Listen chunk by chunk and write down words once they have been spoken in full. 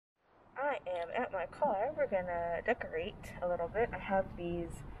am at my car. We're gonna decorate a little bit. I have these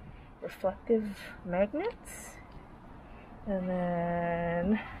reflective magnets, and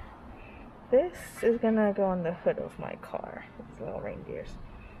then this is gonna go on the hood of my car. These little reindeers.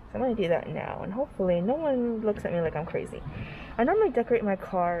 So I'm gonna do that now, and hopefully no one looks at me like I'm crazy. I normally decorate my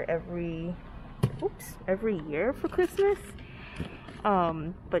car every year for Christmas.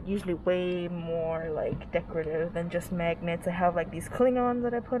 But usually way more like decorative than just magnets. I have like these Klingons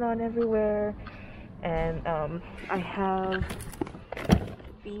that I put on everywhere, and I have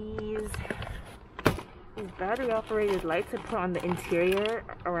these battery operated lights I put on the interior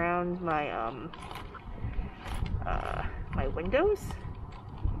around my my windows.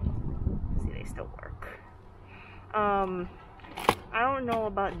 See, they still work. I don't know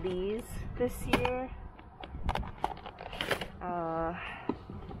about these this year. I'm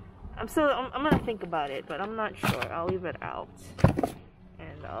gonna think about it, but I'm not sure. I'll leave it out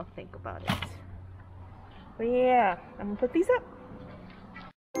and I'll think about it. But yeah, I'm gonna put these up.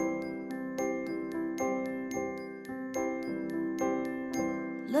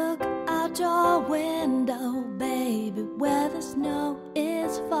 Look out your window, baby, where the snow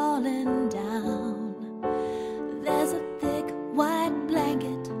is falling down. There's a thick white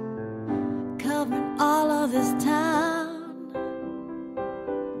blanket covering all of this town.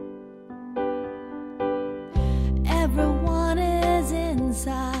 Everyone is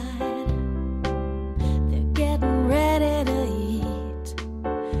inside. They're getting ready to eat.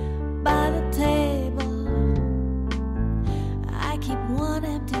 By the table, I keep one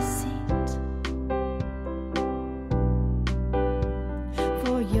empty seat.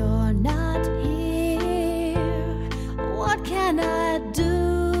 For you're not here. What can I do?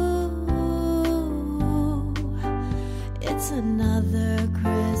 It's another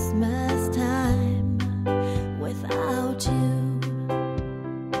Christmas time without you.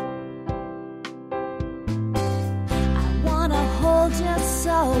 I wanna hold you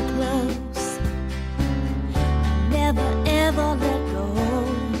so close, never ever let go.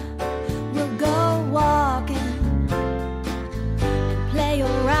 We'll go walking and play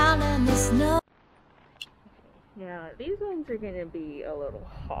around in the snow. Now these ones are gonna be a little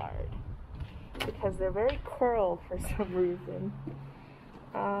hard because they're very curled for some reason.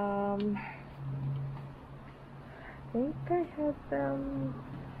 I think I had them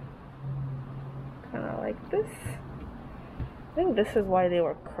kind of like this. I think this is why they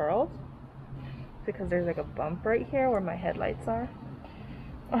were curled, because there's like a bump right here where my headlights are.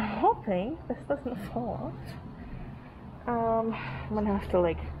 I'm hoping this doesn't fall off. I'm gonna have to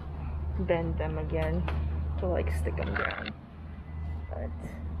like bend them again to like stick them down, but I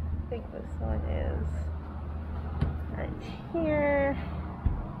think this one is right here.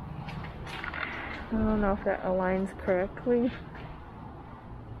 I don't know if that aligns correctly.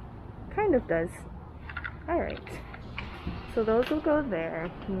 Kind of does. Alright. So those will go there.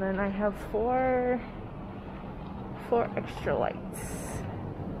 And then I have four extra lights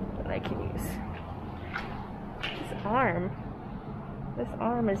that I can use. This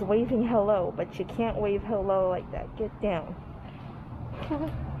arm is waving hello, but you can't wave hello like that. Get down.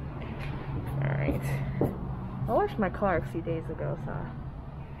 Alright. I washed my car a few days ago, so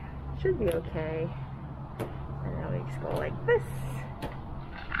should be okay. And then we just go like this.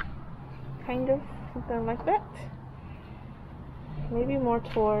 Kind of something like that. Maybe more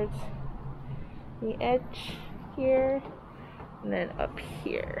towards the edge here, and then up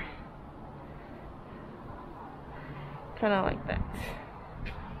here. Kind of like that.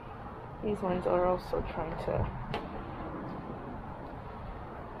 These ones are also trying to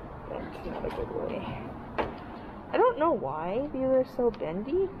bend not a good way. I don't know why these are so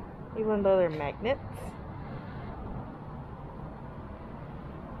bendy, even though they're magnets.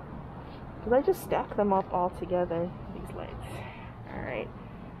 Because I just stack them up all together, these lights. Alright.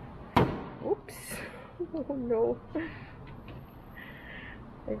 Oops. Oh no.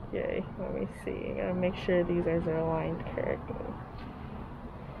 Okay, let me see. I gotta make sure these guys are aligned correctly.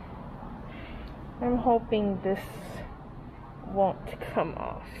 I'm hoping this won't come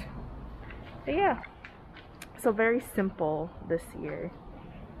off. But yeah. So very simple this year.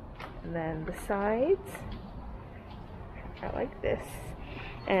 And then the sides are like this.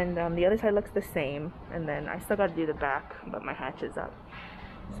 And the other side looks the same. And then I still gotta do the back, but my hatch is up.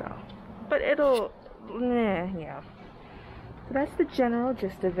 So, but it'll, yeah. So that's the general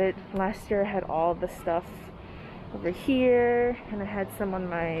gist of it. Last year I had all the stuff over here, and I had some on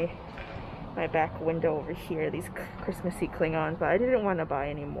my back window over here, these Christmassy Klingons, but I didn't want to buy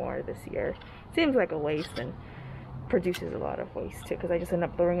any more this year. Seems like a waste and produces a lot of waste too, because I just end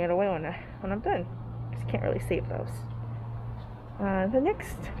up throwing it away when I'm done. Just can't really save those. The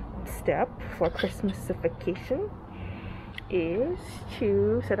next step for Christmasification is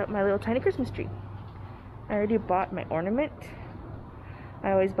to set up my little tiny Christmas tree. I already bought my ornament.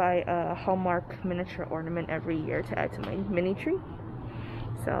 I always buy a Hallmark miniature ornament every year to add to my mini tree.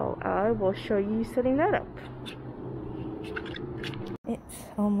 So I will show you setting that up. It's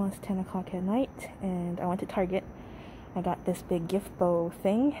almost 10 o'clock at night and I went to Target. I got this big gift bow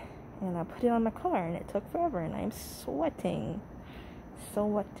thing and I put it on my car and it took forever and I'm sweating.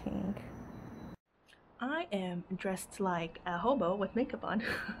 I am dressed like a hobo with makeup on.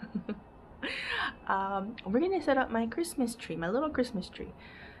 We're gonna set up my Christmas tree, my little Christmas tree.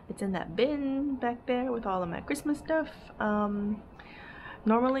 It's in that bin back there with all of my Christmas stuff.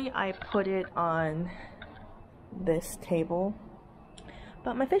 Normally I put it on this table,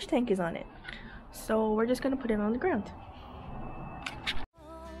 but my fish tank is on it. So we're just gonna put it on the ground.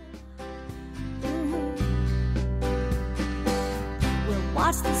 We'll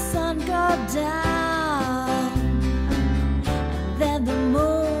watch the sun go down, and then the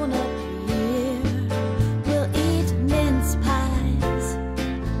moon appear. We'll eat mince pies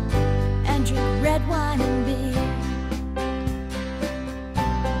and drink red wine and beer.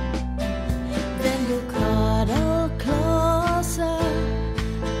 Then we'll cuddle closer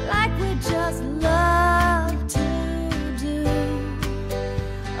like we just love to do.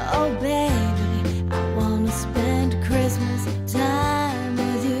 Oh baby, I wanna spend Christmas time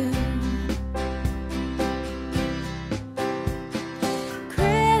with you.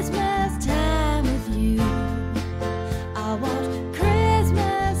 Christmas time with you. I want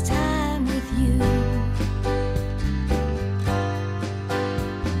Christmas time with you.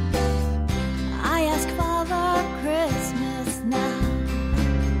 I ask Father Christmas now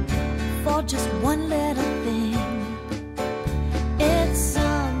for just one little thing. It's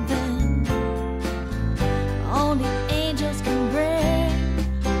something only angels can bring.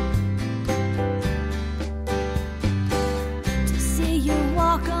 To see you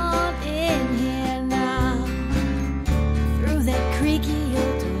walk on in here now, through that creaky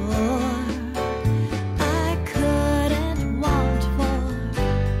old door, I couldn't want for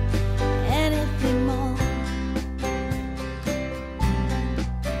anything more.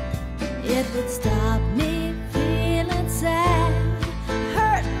 It would stop me feeling sad,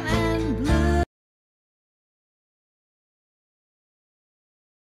 hurting and blue.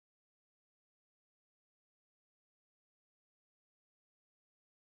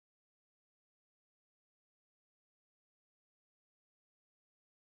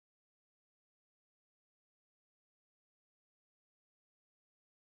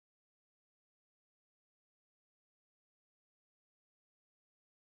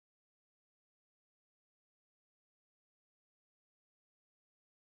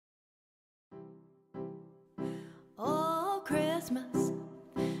 Oh, Christmas,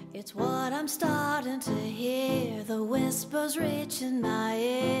 it's what I'm starting to hear. The whispers reaching my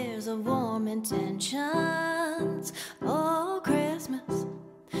ears of warm intentions. Oh, Christmas,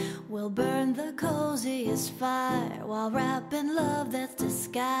 we'll burn the coziest fire while wrapping love that's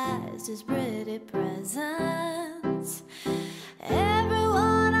disguised as pretty presents.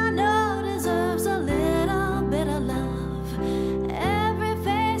 Everyone I know deserves a little bit of love. Every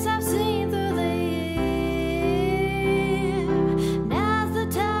face I've seen through the year. Now's the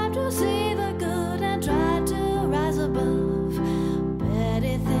time to see the good and try to rise above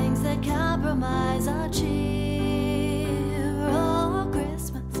petty things that compromise our cheer. Oh,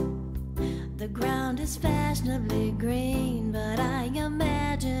 Christmas, the ground is fashionably green, but I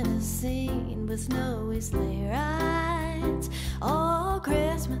imagine a scene with snowy sleigh rides. Oh,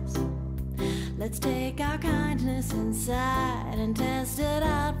 Christmas, let's take our kindness inside and test it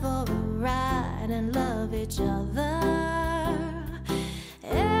out for a ride and love each other.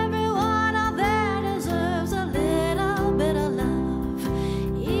 Everyone out there deserves a little bit of love,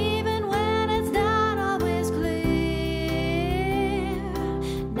 even when it's not always clear.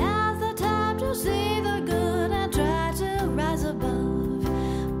 Now's the time to see the good and try to rise above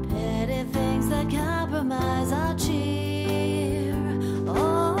petty things that compromise our cheer.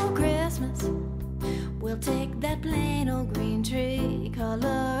 Oh, Christmas, we'll take that plain old green tree,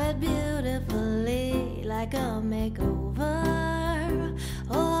 color it beautifully like a makeover.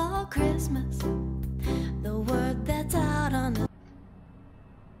 Oh, Christmas, the word that's out on the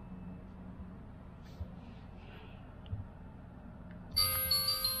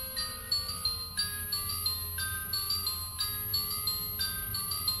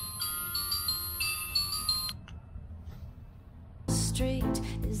street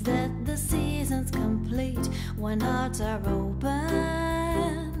is that the season's complete when hearts are open.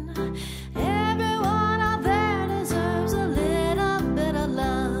 Everyone out there deserves a little bit of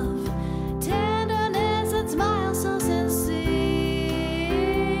love.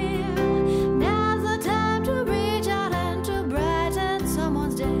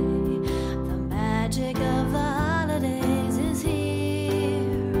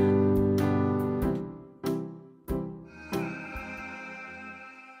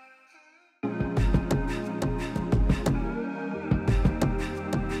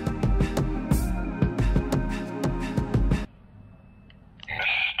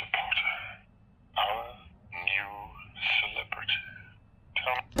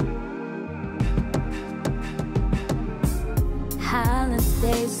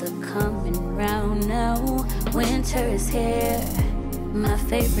 winter is here. My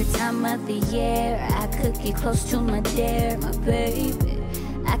favorite time of the year. I could get close to my dear, my baby.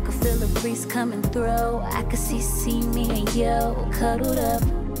 I could feel the breeze coming through. I could see me and you cuddled up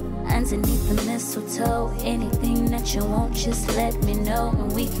underneath the mistletoe. Anything that you want, just let me know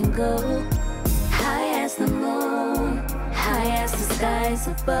and we can go high as the moon, high as the skies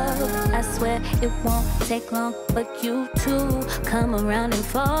above. I swear it won't take long for you to come around and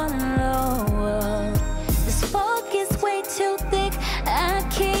fall in love. This fog is way too thick, I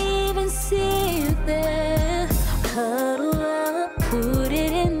can't even see you there. Cuddle up, put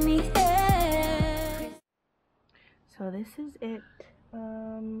it in the air. So this is it.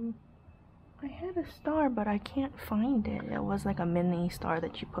 I had a star, but I can't find it. It was like a mini star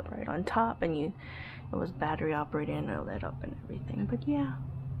that you put right on top, and it was battery operated and it lit up and everything. But yeah,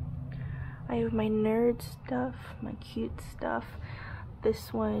 I have my nerd stuff, my cute stuff.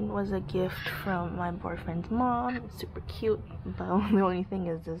 This one was a gift from my boyfriend's mom. It's super cute, but the only thing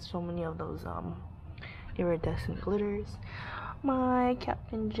is there's so many of those iridescent glitters. My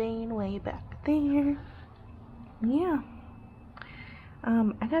Captain Janeway back there. Yeah.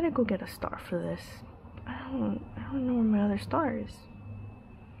 I gotta go get a star for this. I don't know where my other star is.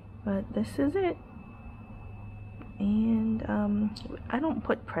 But this is it. And I don't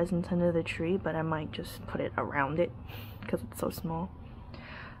put presents under the tree, but I might just put it around it because it's so small.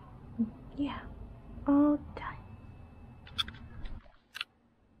 Yeah. All done.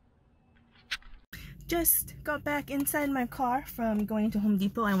 Just got back inside my car from going to Home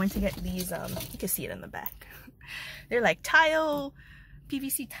Depot. I went to get these, you can see it in the back. They're like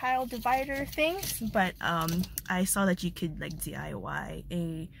PVC tile divider things, but I saw that you could like DIY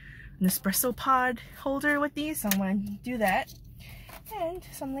a Nespresso pod holder with these, so I'm going to do that. And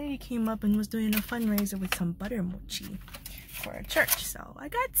some lady came up and was doing a fundraiser with some butter mochi for a church, so I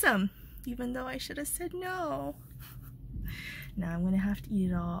got some, even though I should have said no. Now I'm gonna have to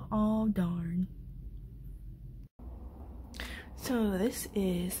eat it all. Oh darn. So this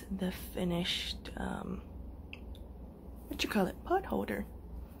is the finished pod holder.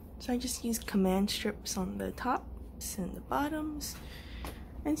 So I just used command strips on the tops and the bottoms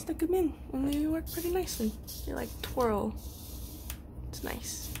and stuck them in, and they work pretty nicely. They like twirl. It's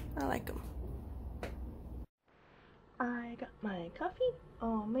nice. I like them. I got my coffee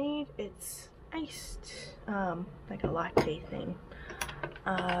all made. It's iced, like a latte thing.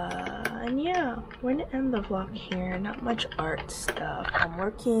 And yeah, we're gonna end the vlog here. Not much art stuff. I'm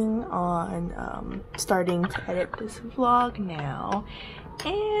working on starting to edit this vlog now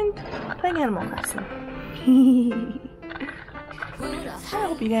and playing Animal Crossing. I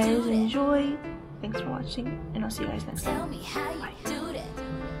hope you guys enjoy. Thanks for watching, and I'll see you guys next time. Bye.